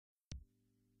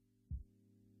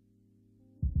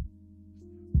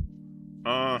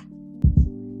Uh,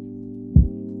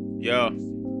 yeah.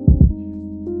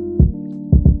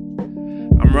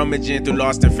 I'm rummaging through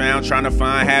lost and found, trying to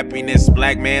find happiness.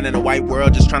 Black man in a white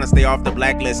world, just trying to stay off the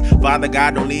blacklist. Father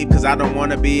God, don't leave, cause I don't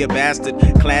wanna be a bastard.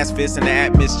 Class fists in the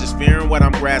atmosphere, just fearing what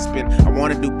I'm grasping. I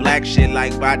wanna do black shit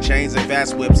like buy chains and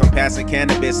fast whips. I'm passing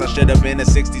cannabis, I should've been a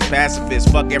 60s pacifist.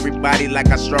 Fuck everybody like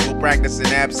I struggle practicing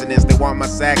abstinence. They want my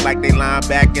sack like they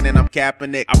linebacking and I'm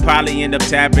capping it. I probably end up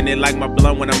tapping it like my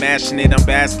blunt when I'm mashing it. I'm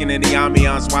basking in the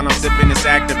ambiance while I'm sipping this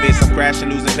activist. I'm crashing,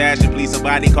 losing passion, please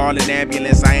somebody call an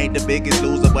ambulance. I ain't the biggest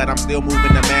loser, but I'm still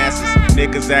moving the masses.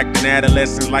 Niggas acting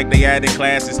adolescents like they added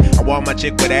classes. I want my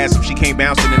chick with ass if she can't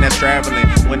bounce it, then that's traveling.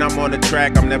 When I'm on the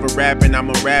track, I'm never rapping, I'm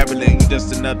unraveling. You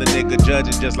just another nigga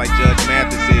judging, just like Judge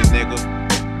Mathis is, nigga.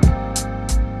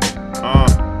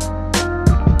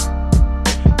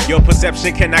 Your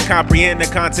perception cannot comprehend the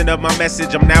content of my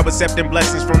message. I'm now accepting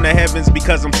blessings from the heavens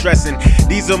because I'm stressing.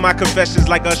 These are my confessions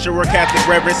like Usher or Catholic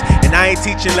reverence. And I ain't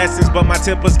teaching lessons, but my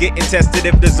temper's getting tested.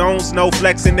 If the zone's no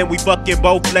flexing, then we fucking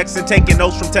both flexing. Taking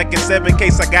notes from Tekken 7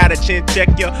 case I got a chin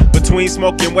check ya. Between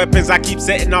smoking weapons, I keep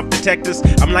setting off detectors.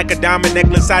 I'm like a diamond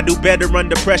necklace, I do better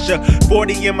under pressure.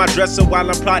 40 in my dresser while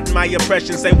I'm plotting my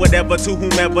impressions. Say whatever to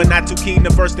whomever, not too keen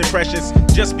to first impressions.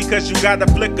 Just because you got a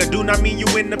flicker, do not mean you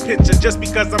in the picture. Just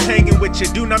because I'm hanging with you,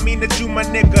 do not mean that you my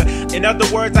nigga. In other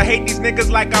words, I hate these niggas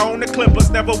like I own the Clippers.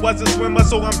 Never was a swimmer,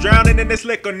 so I'm drowning in this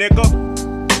liquor, nigga.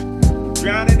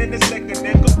 Drowning in this liquor,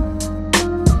 nigga.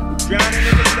 Drowning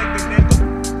in this liquor, nigga.